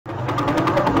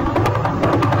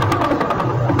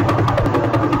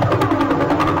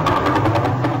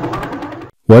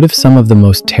What if some of the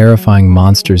most terrifying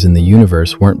monsters in the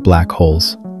universe weren't black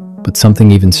holes, but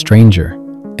something even stranger?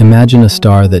 Imagine a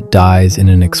star that dies in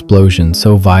an explosion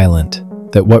so violent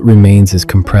that what remains is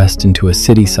compressed into a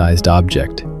city-sized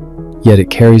object, yet it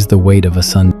carries the weight of a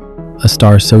sun. A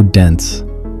star so dense,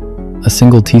 a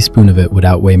single teaspoon of it would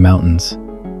outweigh mountains,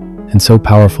 and so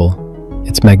powerful,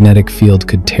 its magnetic field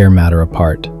could tear matter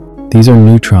apart. These are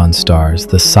neutron stars,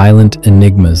 the silent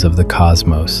enigmas of the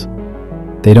cosmos.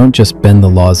 They don't just bend the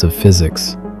laws of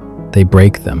physics, they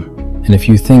break them. And if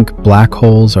you think black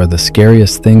holes are the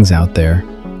scariest things out there,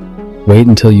 wait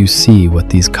until you see what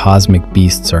these cosmic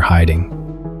beasts are hiding.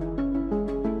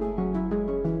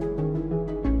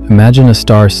 Imagine a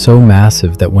star so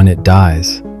massive that when it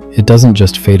dies, it doesn't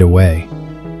just fade away.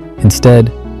 Instead,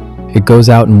 it goes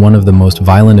out in one of the most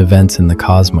violent events in the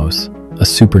cosmos, a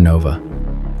supernova.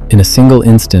 In a single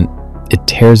instant, it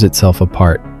tears itself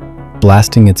apart,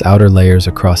 blasting its outer layers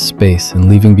across space and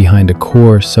leaving behind a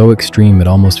core so extreme it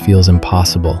almost feels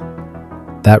impossible.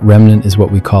 That remnant is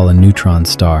what we call a neutron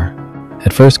star.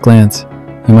 At first glance,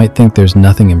 you might think there's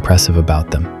nothing impressive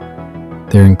about them.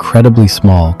 They're incredibly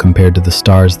small compared to the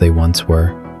stars they once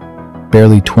were,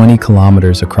 barely 20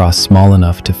 kilometers across, small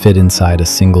enough to fit inside a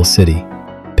single city.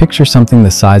 Picture something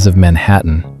the size of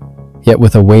Manhattan, yet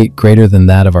with a weight greater than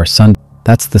that of our sun.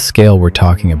 That's the scale we're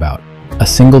talking about. A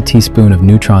single teaspoon of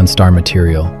neutron star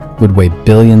material would weigh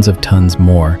billions of tons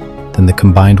more than the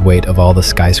combined weight of all the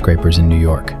skyscrapers in New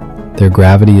York. Their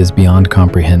gravity is beyond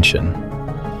comprehension.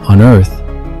 On Earth,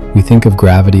 we think of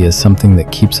gravity as something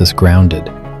that keeps us grounded,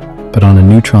 but on a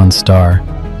neutron star,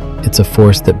 it's a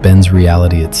force that bends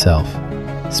reality itself.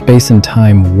 Space and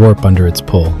time warp under its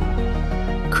pull,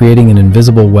 creating an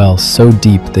invisible well so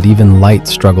deep that even light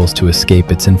struggles to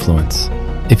escape its influence.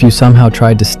 If you somehow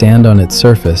tried to stand on its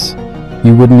surface,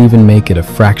 you wouldn't even make it a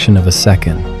fraction of a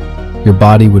second. Your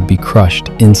body would be crushed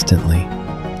instantly,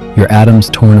 your atoms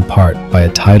torn apart by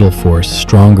a tidal force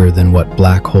stronger than what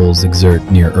black holes exert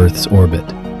near Earth's orbit.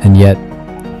 And yet,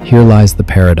 here lies the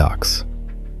paradox.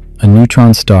 A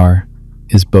neutron star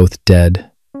is both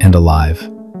dead and alive.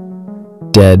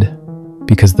 Dead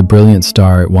because the brilliant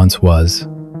star it once was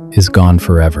is gone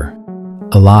forever.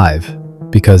 Alive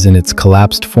because in its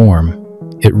collapsed form,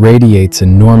 it radiates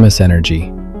enormous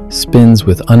energy, spins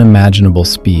with unimaginable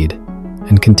speed,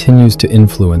 and continues to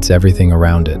influence everything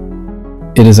around it.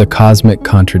 It is a cosmic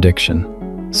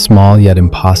contradiction, small yet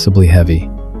impossibly heavy,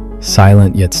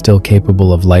 silent yet still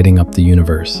capable of lighting up the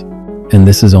universe. And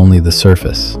this is only the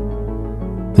surface.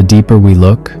 The deeper we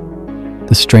look,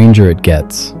 the stranger it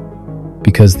gets,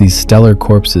 because these stellar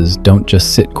corpses don't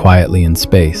just sit quietly in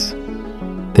space.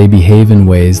 They behave in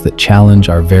ways that challenge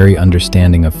our very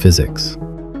understanding of physics.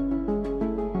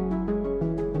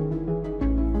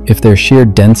 If their sheer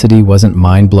density wasn't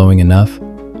mind-blowing enough,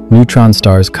 neutron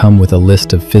stars come with a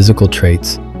list of physical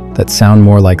traits that sound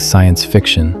more like science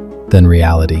fiction than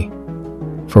reality.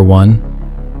 For one,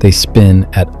 they spin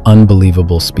at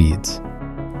unbelievable speeds.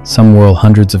 Some whirl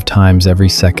hundreds of times every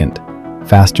second,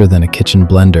 faster than a kitchen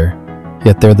blender,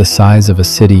 yet they're the size of a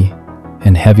city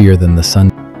and heavier than the sun.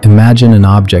 Imagine an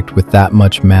object with that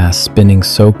much mass spinning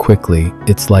so quickly,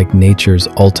 it's like nature's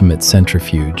ultimate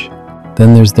centrifuge.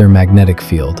 Then there's their magnetic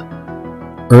field.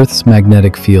 Earth's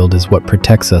magnetic field is what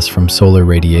protects us from solar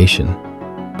radiation,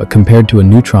 but compared to a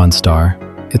neutron star,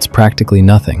 it's practically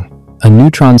nothing. A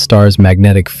neutron star's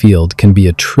magnetic field can be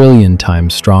 1 trillion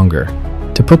times stronger.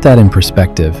 To put that in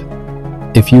perspective,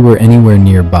 if you were anywhere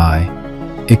nearby,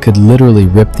 it could literally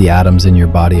rip the atoms in your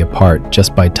body apart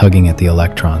just by tugging at the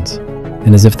electrons.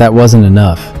 And as if that wasn't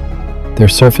enough, their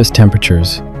surface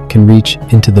temperatures can reach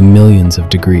into the millions of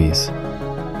degrees.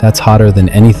 That's hotter than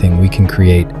anything we can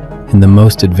create in the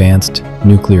most advanced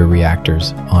nuclear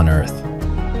reactors on Earth.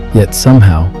 Yet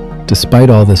somehow, despite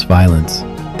all this violence,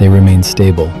 they remain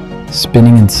stable,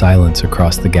 spinning in silence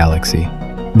across the galaxy.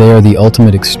 They are the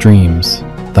ultimate extremes,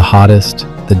 the hottest,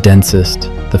 the densest,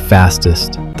 the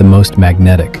fastest, the most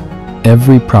magnetic.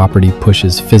 Every property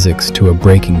pushes physics to a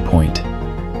breaking point,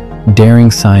 daring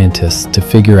scientists to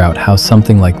figure out how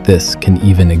something like this can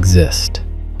even exist.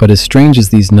 But as strange as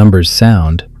these numbers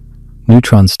sound,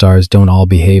 neutron stars don't all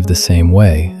behave the same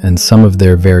way, and some of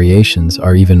their variations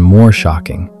are even more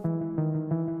shocking.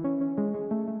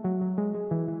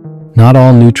 Not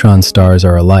all neutron stars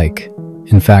are alike.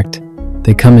 In fact,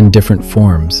 they come in different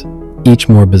forms, each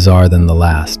more bizarre than the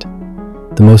last.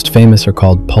 The most famous are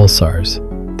called pulsars.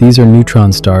 These are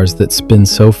neutron stars that spin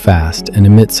so fast and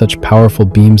emit such powerful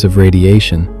beams of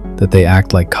radiation that they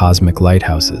act like cosmic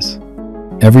lighthouses.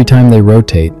 Every time they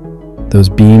rotate, those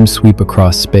beams sweep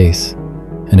across space,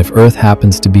 and if Earth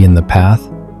happens to be in the path,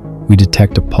 we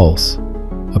detect a pulse,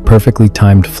 a perfectly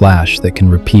timed flash that can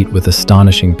repeat with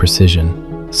astonishing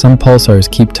precision. Some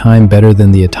pulsars keep time better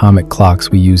than the atomic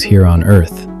clocks we use here on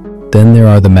Earth. Then there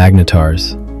are the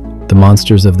magnetars, the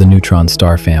monsters of the neutron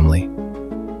star family.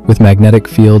 With magnetic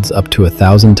fields up to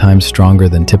 1,000 times stronger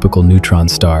than typical neutron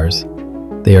stars,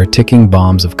 they are ticking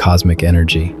bombs of cosmic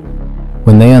energy.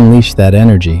 When they unleash that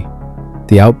energy,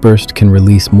 the outburst can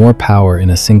release more power in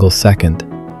a single second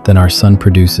than our sun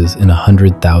produces in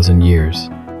 100,000 years.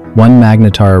 One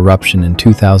magnetar eruption in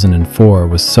 2004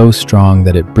 was so strong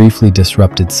that it briefly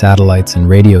disrupted satellites and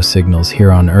radio signals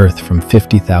here on Earth from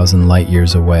 50,000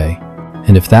 light-years away.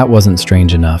 And if that wasn't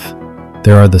strange enough,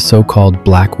 there are the so-called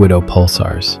Black Widow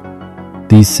pulsars.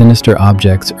 These sinister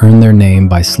objects earn their name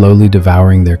by slowly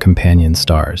devouring their companion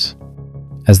stars.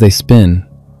 As they spin,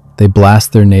 they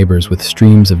blast their neighbors with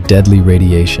streams of deadly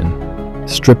radiation,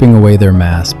 stripping away their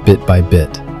mass bit by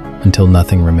bit until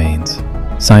nothing remains.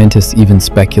 Scientists even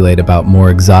speculate about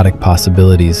more exotic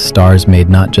possibilities, stars made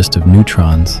not just of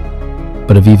neutrons,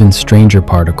 but of even stranger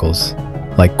particles,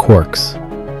 like quarks.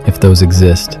 If those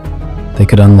exist, they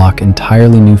could unlock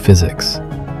entirely new physics.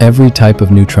 Every type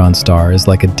of neutron star is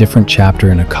like a different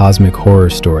chapter in a cosmic horror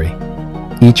story,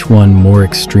 each one more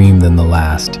extreme than the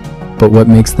last. But what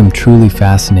makes them truly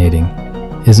fascinating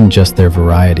isn't just their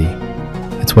variety,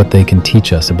 it's what they can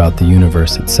teach us about the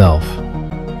universe itself.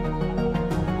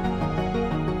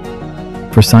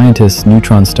 For scientists,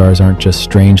 neutron stars aren't just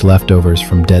strange leftovers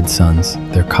from dead suns,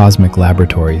 they're cosmic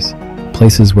laboratories,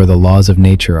 places where the laws of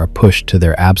nature are pushed to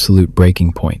their absolute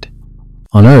breaking point.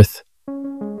 On Earth,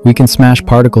 we can smash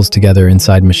particles together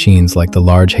inside machines like the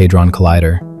Large Hadron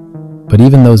Collider, but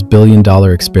even those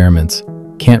billion-dollar experiments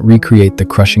can't recreate the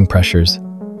crushing pressures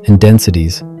and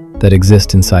densities that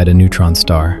exist inside a neutron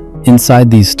star.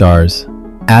 Inside these stars,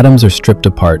 atoms are stripped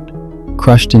apart,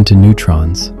 crushed into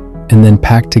neutrons, and then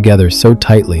packed together so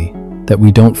tightly that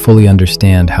we don't fully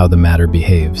understand how the matter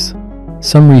behaves.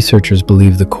 Some researchers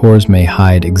believe the cores may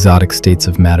hide exotic states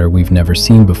of matter we've never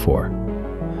seen before,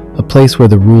 a place where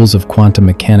the rules of quantum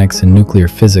mechanics and nuclear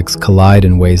physics collide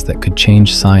in ways that could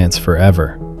change science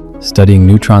forever. Studying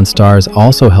neutron stars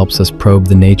also helps us probe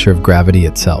the nature of gravity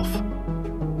itself.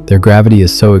 Their gravity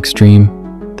is so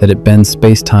extreme that it bends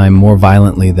space-time more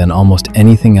violently than almost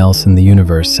anything else in the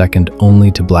universe, second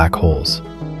only to black holes.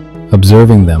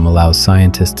 Observing them allows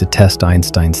scientists to test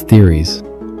Einstein's theories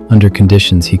under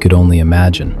conditions he could only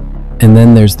imagine. And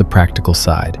then there's the practical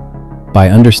side. By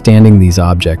understanding these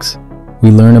objects,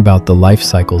 we learn about the life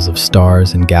cycles of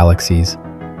stars and galaxies,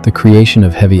 the creation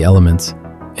of heavy elements,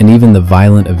 and even the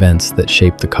violent events that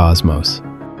shape the cosmos.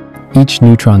 Each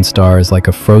neutron star is like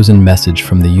a frozen message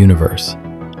from the universe,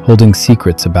 holding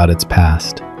secrets about its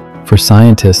past. For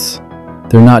scientists,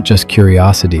 they're not just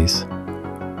curiosities.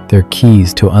 They're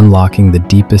keys to unlocking the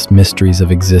deepest mysteries of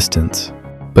existence.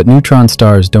 But neutron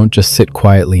stars don't just sit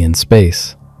quietly in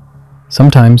space.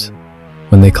 Sometimes,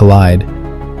 when they collide,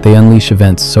 they unleash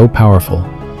events so powerful,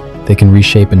 they can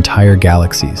reshape entire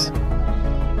galaxies.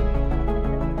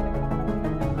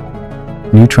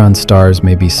 Neutron stars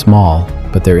may be small,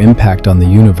 but their impact on the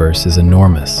universe is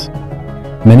enormous.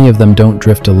 Many of them don't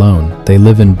drift alone, they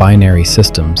live in binary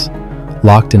systems,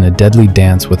 locked in a deadly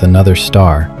dance with another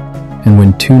star. And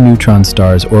when two neutron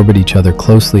stars orbit each other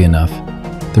closely enough,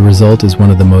 the result is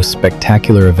one of the most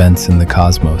spectacular events in the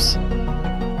cosmos: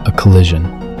 a collision.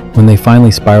 When they finally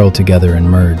spiral together and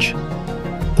merge,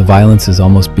 the violence is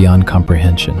almost beyond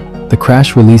comprehension. The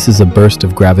crash releases a burst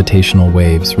of gravitational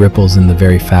waves, ripples in the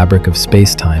very fabric of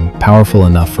space-time, powerful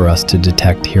enough for us to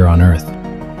detect here on Earth.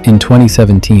 In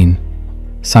 2017,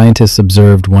 scientists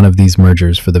observed one of these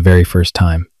mergers for the very first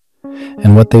time,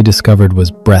 and what they discovered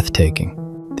was breathtaking.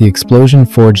 The explosion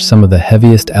forged some of the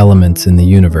heaviest elements in the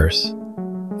universe,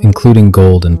 including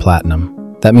gold and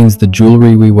platinum. That means the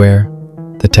jewelry we wear,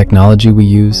 the technology we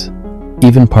use,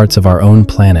 even parts of our own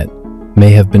planet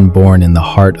may have been born in the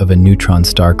heart of a neutron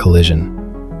star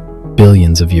collision,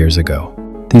 billions of years ago.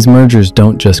 These mergers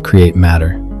don't just create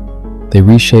matter. They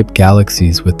reshape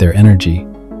galaxies with their energy,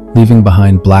 leaving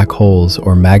behind black holes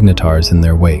or magnetars in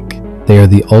their wake. They are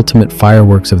the ultimate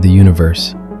fireworks of the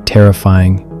universe,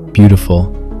 terrifying,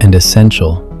 beautiful, and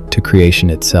essential to creation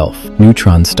itself.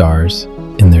 Neutron stars,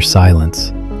 in their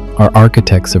silence, are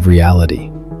architects of reality.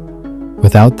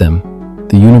 Without them,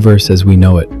 the universe as we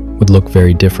know it would look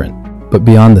very different. But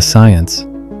beyond the science,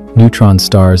 neutron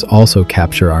stars also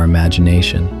capture our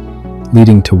imagination,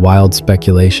 leading to wild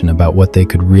speculation about what they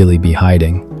could really be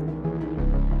hiding.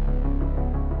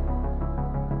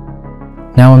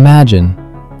 Now imagine,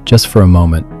 just for a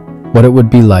moment, what it would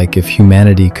be like if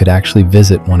humanity could actually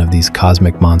visit one of these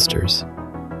cosmic monsters.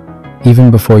 Even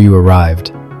before you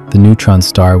arrived, the neutron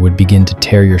star would begin to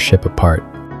tear your ship apart.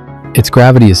 Its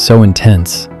gravity is so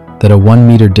intense that a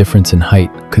 1-meter difference in height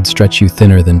could stretch you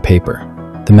thinner than paper.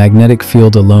 The magnetic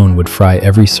field alone would fry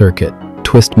every circuit,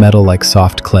 twist metal like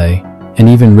soft clay, and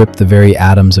even rip the very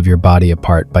atoms of your body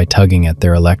apart by tugging at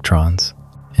their electrons.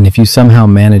 And if you somehow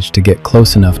managed to get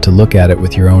close enough to look at it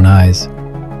with your own eyes,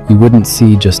 you wouldn't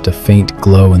see just a faint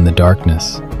glow in the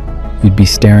darkness. You'd be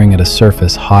staring at a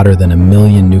surface hotter than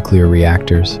 1,000,000 nuclear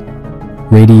reactors,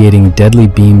 radiating deadly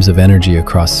beams of energy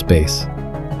across space.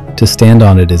 To stand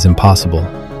on it is impossible.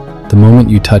 The moment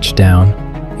you touch down,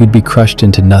 you'd be crushed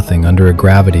into nothing under a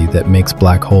gravity that makes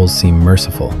black holes seem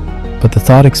merciful. But the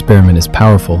thought experiment is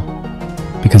powerful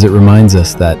because it reminds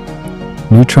us that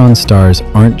neutron stars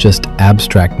aren't just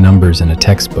abstract numbers in a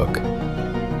textbook.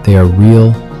 They are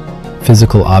real,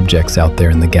 physical objects out there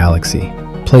in the galaxy.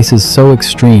 Places so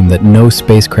extreme that no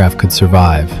spacecraft could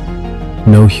survive,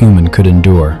 no human could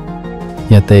endure.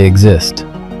 Yet they exist,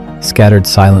 scattered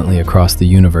silently across the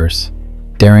universe,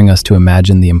 daring us to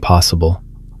imagine the impossible,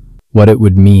 what it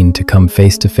would mean to come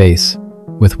face to face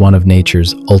with one of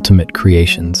nature's ultimate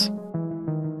creations.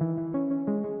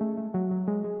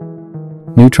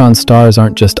 Neutron stars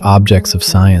aren't just objects of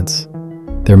science,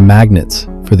 they're magnets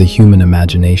for the human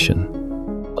imagination.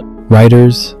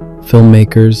 Writers,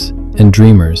 filmmakers, and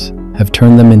dreamers have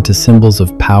turned them into symbols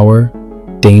of power,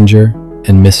 danger,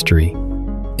 and mystery.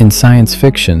 In science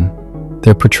fiction,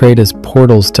 they're portrayed as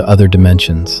portals to other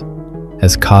dimensions,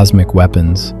 as cosmic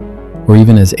weapons, or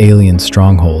even as alien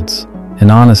strongholds.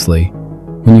 And honestly,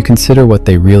 when you consider what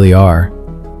they really are,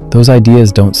 those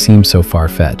ideas don't seem so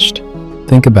far-fetched.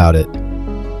 Think about it.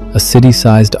 A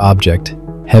city-sized object,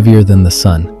 heavier than the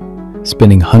sun,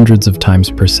 spinning hundreds of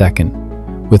times per second,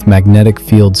 with magnetic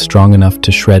fields strong enough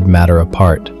to shred matter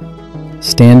apart.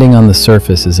 Standing on the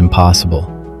surface is impossible.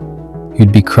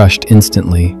 You'd be crushed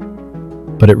instantly,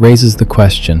 but it raises the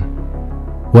question,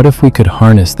 what if we could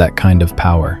harness that kind of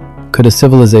power? Could a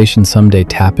civilization someday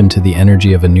tap into the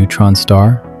energy of a neutron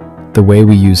star, the way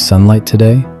we use sunlight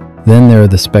today? Then there are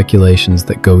the speculations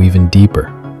that go even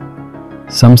deeper.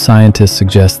 Some scientists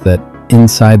suggest that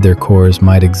inside their cores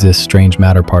might exist strange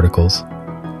matter particles,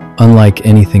 unlike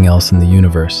anything else in the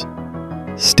universe,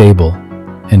 stable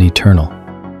and eternal.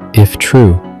 If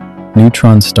true,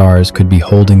 neutron stars could be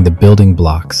holding the building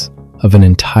blocks of an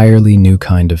entirely new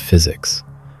kind of physics,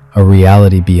 a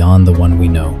reality beyond the one we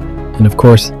know. And of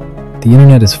course, the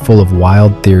internet is full of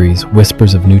wild theories,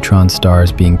 whispers of neutron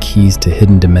stars being keys to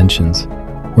hidden dimensions,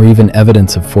 or even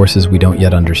evidence of forces we don't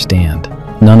yet understand.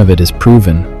 None of it is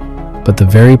proven, but the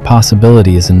very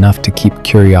possibility is enough to keep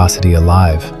curiosity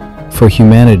alive. For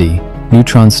humanity,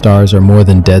 neutron stars are more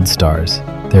than dead stars.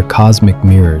 They're cosmic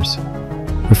mirrors,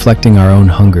 reflecting our own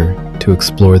hunger to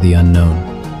explore the unknown.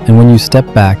 And when you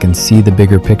step back and see the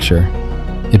bigger picture,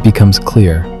 it becomes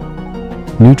clear.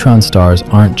 Neutron stars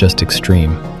aren't just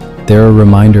extreme. They're a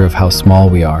reminder of how small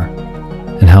we are,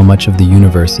 and how much of the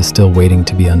universe is still waiting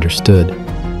to be understood.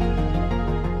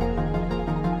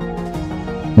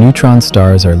 Neutron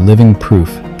stars are living proof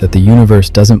that the universe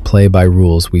doesn't play by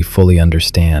rules we fully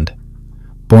understand.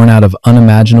 Born out of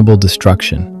unimaginable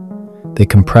destruction, they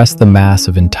compress the mass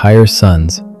of entire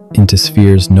suns into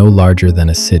spheres no larger than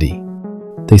a city.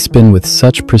 They spin with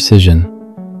such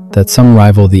precision that some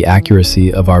rival the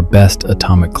accuracy of our best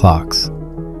atomic clocks,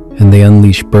 and they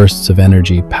unleash bursts of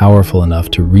energy powerful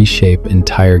enough to reshape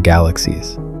entire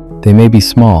galaxies. They may be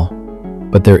small,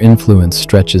 but their influence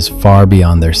stretches far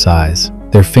beyond their size.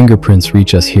 Their fingerprints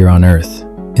reach us here on Earth,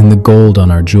 in the gold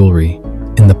on our jewelry,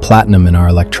 in the platinum in our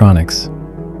electronics,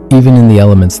 even in the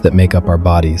elements that make up our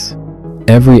bodies.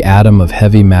 Every atom of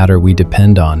heavy matter we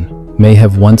depend on may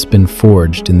have once been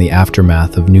forged in the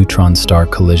aftermath of neutron star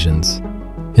collisions.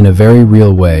 In a very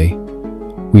real way,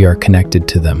 we are connected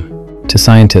to them. To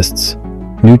scientists,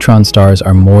 neutron stars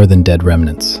are more than dead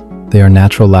remnants. They are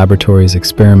natural laboratories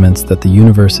experiments that the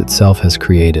universe itself has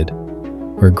created,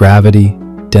 where gravity,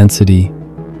 density,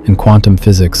 and quantum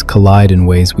physics collide in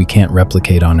ways we can't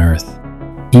replicate on Earth.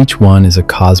 Each one is a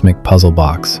cosmic puzzle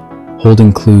box,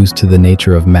 holding clues to the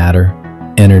nature of matter,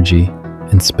 energy,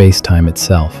 and space-time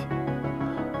itself.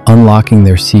 Unlocking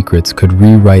their secrets could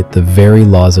rewrite the very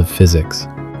laws of physics.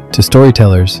 To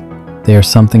storytellers, they are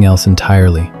something else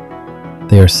entirely.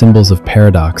 They are symbols of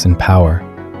paradox and power,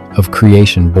 of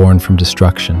creation born from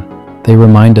destruction. They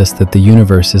remind us that the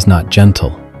universe is not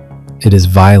gentle. It is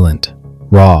violent,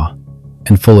 raw,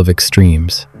 and full of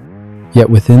extremes. Yet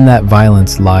within that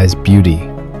violence lies beauty,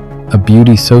 a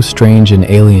beauty so strange and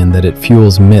alien that it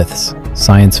fuels myths,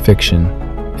 science fiction,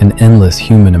 and endless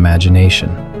human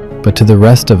imagination. But to the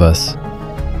rest of us,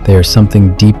 they are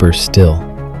something deeper still.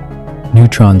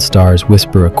 Neutron stars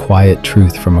whisper a quiet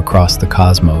truth from across the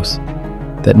cosmos,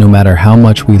 that no matter how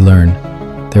much we learn,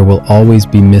 there will always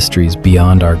be mysteries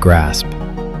beyond our grasp.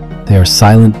 They are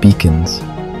silent beacons,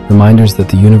 reminders that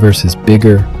the universe is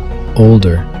bigger,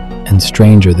 older, and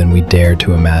stranger than we dare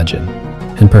to imagine.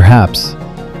 And perhaps,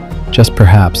 just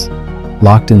perhaps,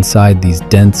 locked inside these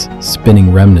dense,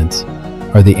 spinning remnants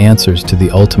are the answers to the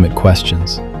ultimate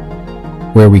questions: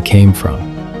 where we came from,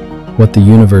 what the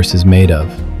universe is made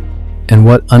of, and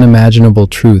what unimaginable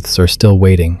truths are still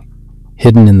waiting,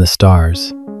 hidden in the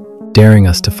stars, daring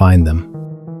us to find them.